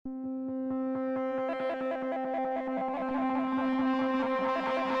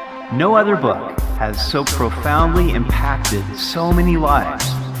No other book has so profoundly impacted so many lives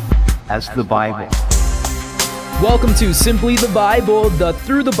as the Bible. Welcome to Simply the Bible, the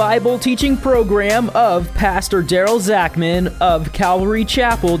Through the Bible teaching program of Pastor Daryl Zachman of Calvary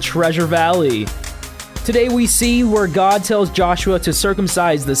Chapel, Treasure Valley. Today we see where God tells Joshua to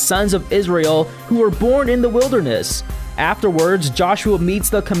circumcise the sons of Israel who were born in the wilderness. Afterwards, Joshua meets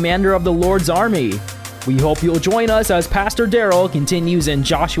the commander of the Lord's army. We hope you'll join us as Pastor Daryl continues in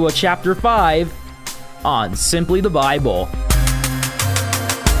Joshua chapter 5 on Simply the Bible.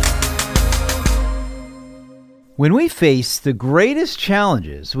 When we face the greatest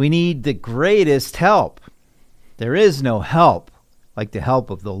challenges, we need the greatest help. There is no help like the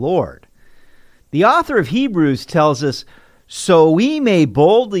help of the Lord. The author of Hebrews tells us, "So we may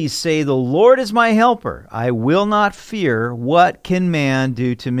boldly say, 'The Lord is my helper. I will not fear. What can man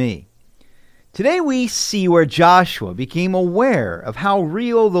do to me?'" Today we see where Joshua became aware of how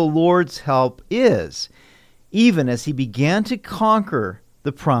real the Lord's help is, even as he began to conquer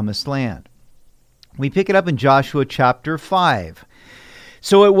the promised land. We pick it up in Joshua chapter 5.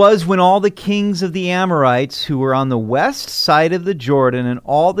 "So it was when all the kings of the Amorites who were on the west side of the Jordan and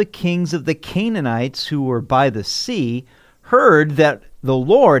all the kings of the Canaanites who were by the sea heard that the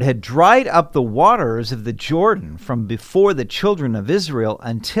Lord had dried up the waters of the Jordan from before the children of Israel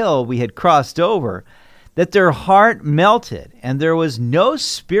until we had crossed over, that their heart melted, and there was no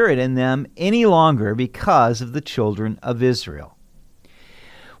spirit in them any longer because of the children of Israel."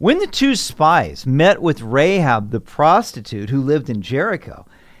 When the two spies met with Rahab the prostitute who lived in Jericho,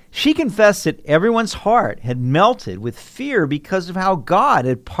 she confessed that everyone's heart had melted with fear because of how God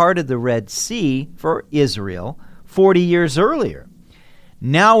had parted the Red Sea for Israel 40 years earlier.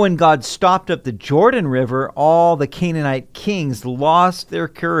 Now when God stopped up the Jordan River, all the Canaanite kings lost their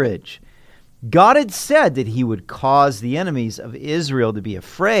courage. God had said that he would cause the enemies of Israel to be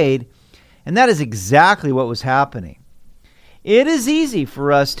afraid, and that is exactly what was happening. It is easy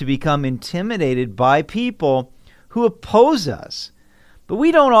for us to become intimidated by people who oppose us, but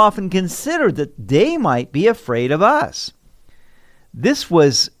we don't often consider that they might be afraid of us. This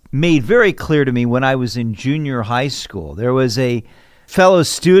was made very clear to me when I was in junior high school. There was a fellow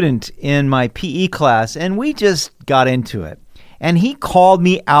student in my PE class, and we just got into it. And he called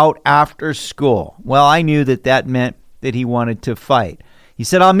me out after school. Well, I knew that that meant that he wanted to fight. He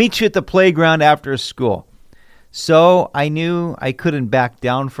said, "I'll meet you at the playground after school." So I knew I couldn't back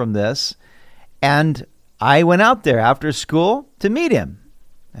down from this, and I went out there after school to meet him.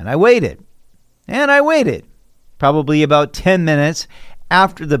 And I waited, Probably about 10 minutes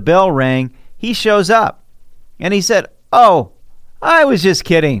after the bell rang, he shows up, and he said, "Oh, I was just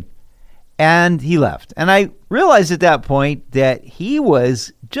kidding." And he left. And I realized at that point that he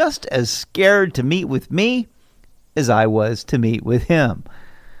was just as scared to meet with me as I was to meet with him.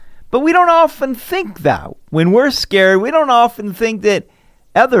 But we don't often think that. When we're scared, we don't often think that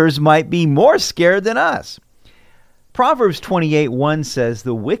others might be more scared than us. Proverbs 28:1 says,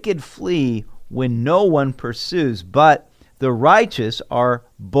 "The wicked flee when no one pursues, but the righteous are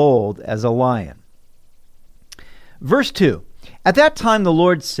bold as a lion." Verse 2, "At that time the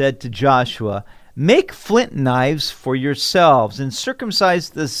Lord said to Joshua, 'Make flint knives for yourselves and circumcise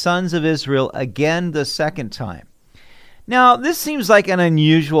the sons of Israel again the second time.'" Now, this seems like an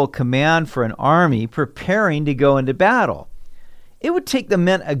unusual command for an army preparing to go into battle. It would take the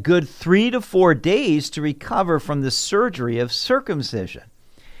men a good 3 to 4 days to recover from the surgery of circumcision.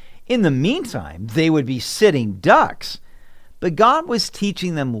 In the meantime, they would be sitting ducks. But God was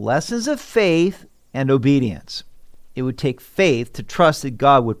teaching them lessons of faith and obedience. It would take faith to trust that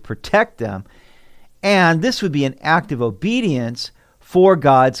God would protect them, and this would be an act of obedience for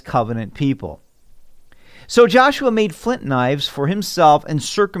God's covenant people. So Joshua made flint knives for himself and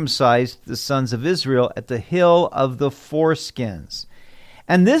circumcised the sons of Israel at the hill of the foreskins.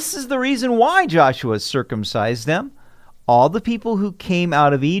 And this is the reason why Joshua circumcised them. All the people who came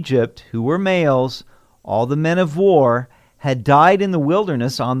out of Egypt, who were males, all the men of war, had died in the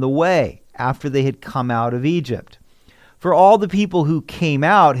wilderness on the way after they had come out of Egypt. For all the people who came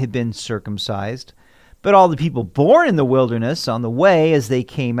out had been circumcised, but all the people born in the wilderness on the way as they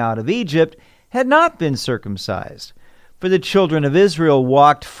came out of Egypt had not been circumcised. For the children of Israel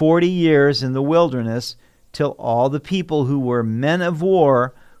walked 40 years in the wilderness till all the people who were men of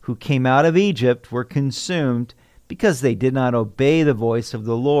war who came out of Egypt were consumed because they did not obey the voice of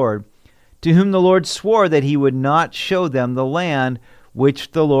the Lord, to whom the Lord swore that he would not show them the land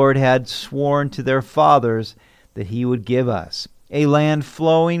which the Lord had sworn to their fathers that he would give us, a land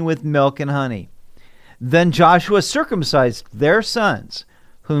flowing with milk and honey. Then Joshua circumcised their sons,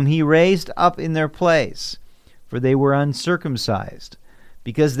 whom he raised up in their place, for they were uncircumcised.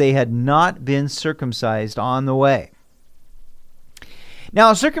 because they had not been circumcised on the way.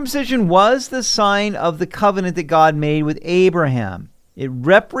 Now, circumcision was the sign of the covenant that God made with Abraham. It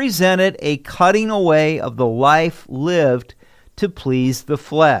represented a cutting away of the life lived to please the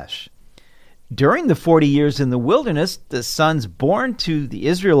flesh. During the 40 years in the wilderness, the sons born to the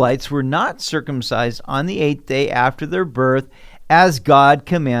Israelites were not circumcised on the 8th day after their birth, as God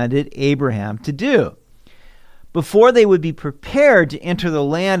commanded Abraham to do. Before they would be prepared to enter the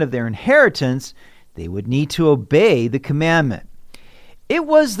land of their inheritance, they would need to obey the commandment. It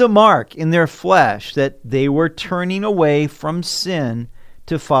was the mark in their flesh that they were turning away from sin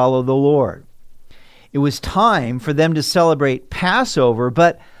to follow the Lord. It was time for them to celebrate Passover,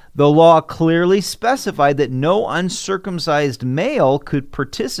 but the law clearly specified that no uncircumcised male could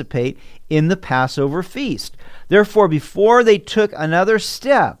participate in the Passover feast. Therefore, before they took another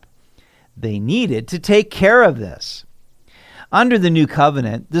step, they needed to take care of this. Under the new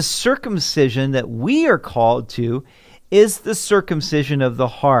covenant, the circumcision that we are called to is the circumcision of the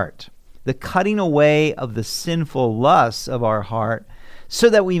heart, the cutting away of the sinful lusts of our heart, so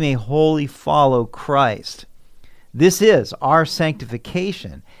that we may wholly follow Christ. This is our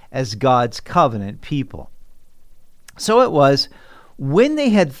sanctification as God's covenant people. So it was, when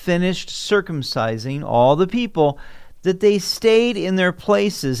they had finished circumcising all the people, that they stayed in their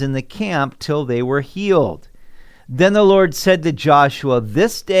places in the camp till they were healed. Then the Lord said to Joshua,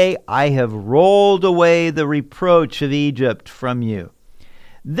 "This day I have rolled away the reproach of Egypt from you."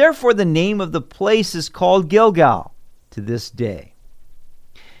 Therefore the name of the place is called Gilgal to this day.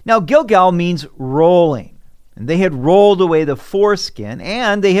 Now Gilgal means rolling. And they had rolled away the foreskin,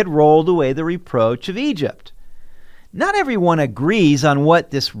 and they had rolled away the reproach of Egypt. Not everyone agrees on what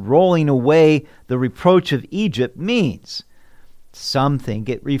this rolling away the reproach of Egypt means. Some think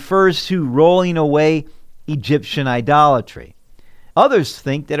it refers to rolling away Egyptian idolatry. Others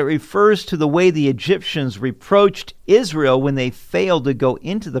think that it refers to the way the Egyptians reproached Israel when they failed to go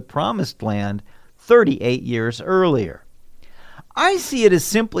into the promised land 38 years earlier. I see it as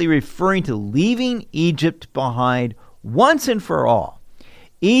simply referring to leaving Egypt behind once and for all.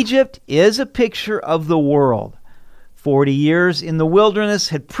 Egypt is a picture of the world. 40 years in the wilderness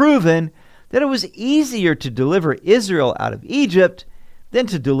had proven that it was easier to deliver Israel out of Egypt than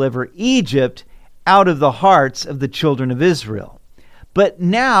to deliver Egypt out of the hearts of the children of Israel. But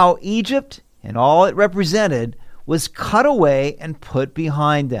now Egypt and all it represented was cut away and put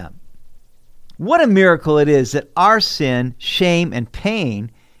behind them. What a miracle it is that our sin, shame, and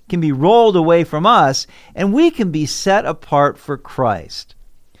pain can be rolled away from us and we can be set apart for Christ.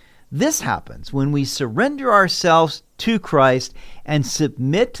 This happens when we surrender ourselves to Christ and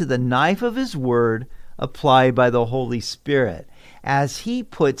submit to the knife of His Word applied by the Holy Spirit as He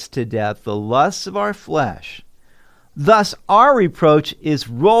puts to death the lusts of our flesh. Thus, our reproach is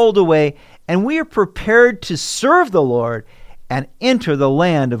rolled away and we are prepared to serve the Lord and enter the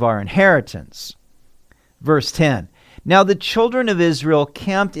land of our inheritance. Verse 10, Now the children of Israel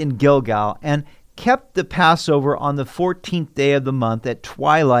camped in Gilgal and kept the Passover on the 14th day of the month at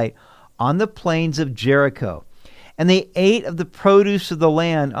twilight on the plains of Jericho. And they ate of the produce of the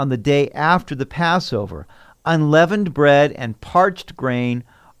land on the day after the Passover, unleavened bread and parched grain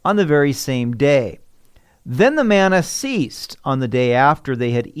on the very same day. Then the manna ceased on the day after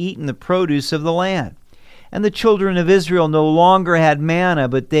they had eaten the produce of the land. And the children of Israel no longer had manna,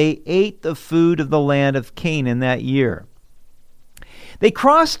 but they ate the food of the land of Canaan that year. They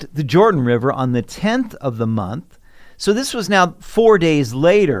crossed the Jordan River on the 10th of the month. So this was now 4 days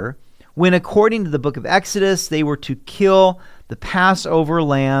later, when according to the book of Exodus, they were to kill the Passover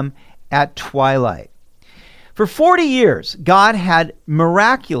lamb at twilight. For 40 years, God had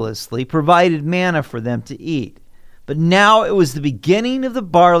miraculously provided manna for them to eat. But now it was the beginning of the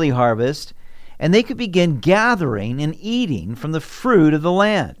barley harvest, and they could begin gathering and eating from the fruit of the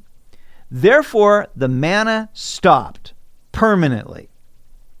land. Therefore, the manna stopped permanently.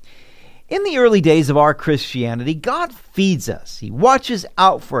 In the early days of our Christianity, God feeds us. He watches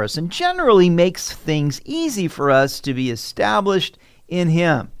out for us and generally makes things easy for us to be established in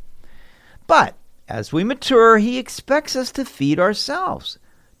Him. But as we mature, He expects us to feed ourselves,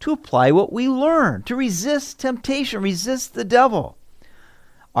 to apply what we learn, to resist temptation, resist the devil.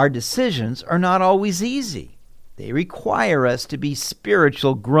 Our decisions are not always easy. They require us to be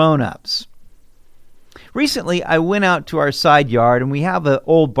spiritual grown-ups. Recently, I went out to our side yard, and we have an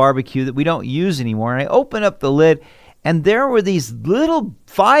old barbecue that we don't use anymore, and I opened up the lid, and there were these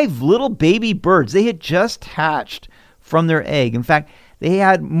 5 little baby birds. They had just hatched from their egg. In fact, they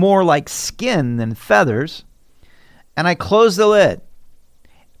had more like skin than feathers, and I closed the lid.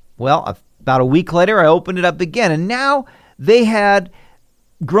 Well, about a week later, I opened it up again, and now they had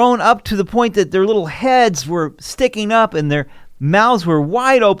grown up to the point that their little heads were sticking up and their mouths were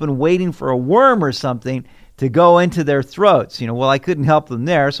wide open waiting for a worm or something to go into their throats. Well, I couldn't help them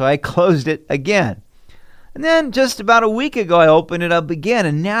there, so I closed it again. And then just about a week ago, I opened it up again,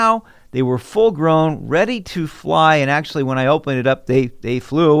 and now they were full grown, ready to fly, and actually when I opened it up, they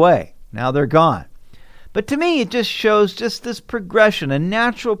flew away. Now they're gone. But to me, it just shows just this progression, a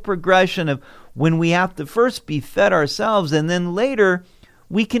natural progression of when we have to first be fed ourselves, and then later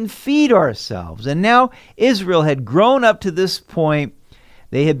we can feed ourselves. And now Israel had grown up to this point.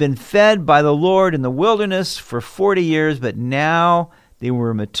 They had been fed by the Lord in the wilderness for 40 years, but now they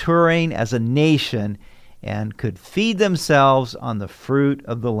were maturing as a nation and could feed themselves on the fruit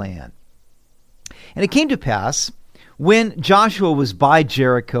of the land. And it came to pass, when Joshua was by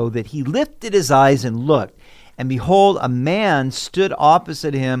Jericho, that he lifted his eyes and looked, and behold, a man stood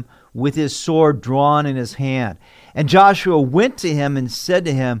opposite him with his sword drawn in his hand. And Joshua went to him and said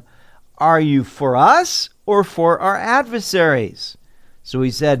to him, "Are you for us or for our adversaries?" So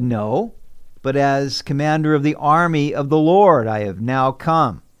he said, "No, but as commander of the army of the Lord I have now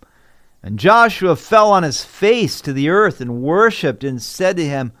come." And Joshua fell on his face to the earth and worshipped and said to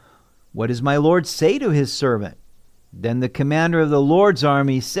him, "What does my Lord say to his servant?" Then the commander of the Lord's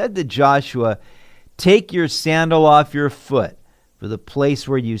army said to Joshua, "Take your sandal off your foot, for the place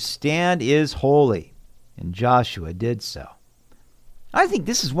where you stand is holy." And Joshua did so. I think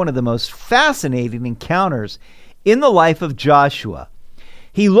this is one of the most fascinating encounters in the life of Joshua.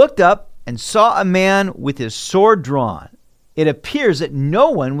 He looked up and saw a man with his sword drawn. It appears that no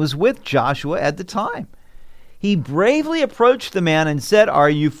one was with Joshua at the time. He bravely approached the man and said, "Are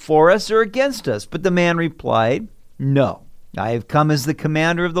you for us or against us?" But the man replied, "No, I have come as the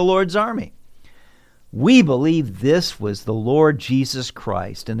commander of the Lord's army." We believe this was the Lord Jesus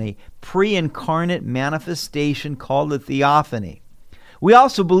Christ in a pre-incarnate manifestation called the Theophany. We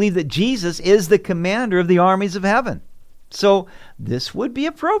also believe that Jesus is the commander of the armies of heaven. So this would be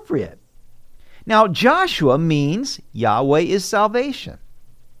appropriate. Now, Joshua means Yahweh is salvation.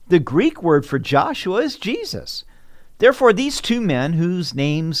 The Greek word for Joshua is Jesus. Therefore, these two men whose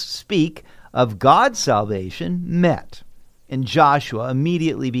names speak of God's salvation met. And Joshua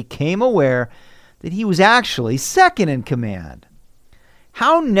immediately became aware that he was actually second in command.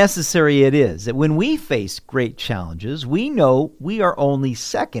 How necessary it is that when we face great challenges, we know we are only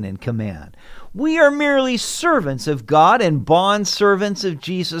second in command. We are merely servants of God and bond servants of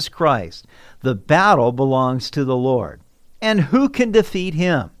Jesus Christ. The battle belongs to the Lord. And who can defeat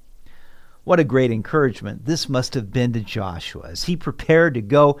him? What a great encouragement this must have been to Joshua as he prepared to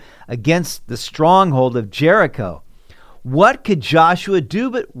go against the stronghold of Jericho. What could Joshua do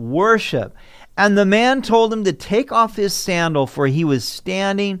but worship? And the man told him to take off his sandal, for he was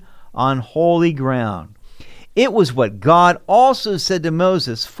standing on holy ground. It was what God also said to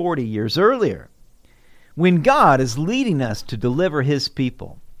Moses 40 years earlier. When God is leading us to deliver his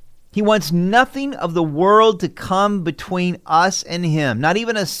people, he wants nothing of the world to come between us and him, not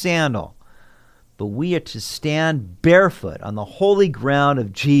even a sandal. But we are to stand barefoot on the holy ground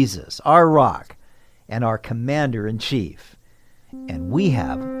of Jesus, our rock, and our commander-in-chief. And we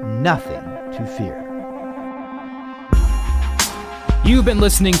have nothing to fear. You've been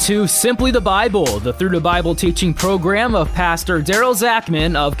listening to Simply the Bible, the Through the Bible teaching program of Pastor Daryl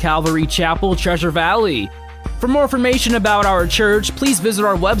Zachman of Calvary Chapel, Treasure Valley. For more information about our church, please visit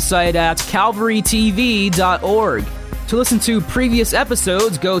our website at calvarytv.org. To listen to previous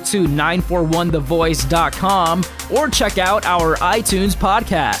episodes, go to 941thevoice.com or check out our iTunes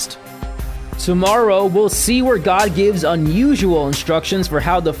podcast. Tomorrow, we'll see where God gives unusual instructions for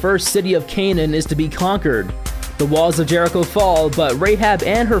how the first city of Canaan is to be conquered. The walls of Jericho fall, but Rahab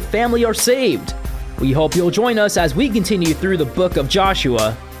and her family are saved. We hope you'll join us as we continue through the book of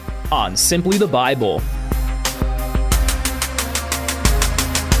Joshua on Simply the Bible.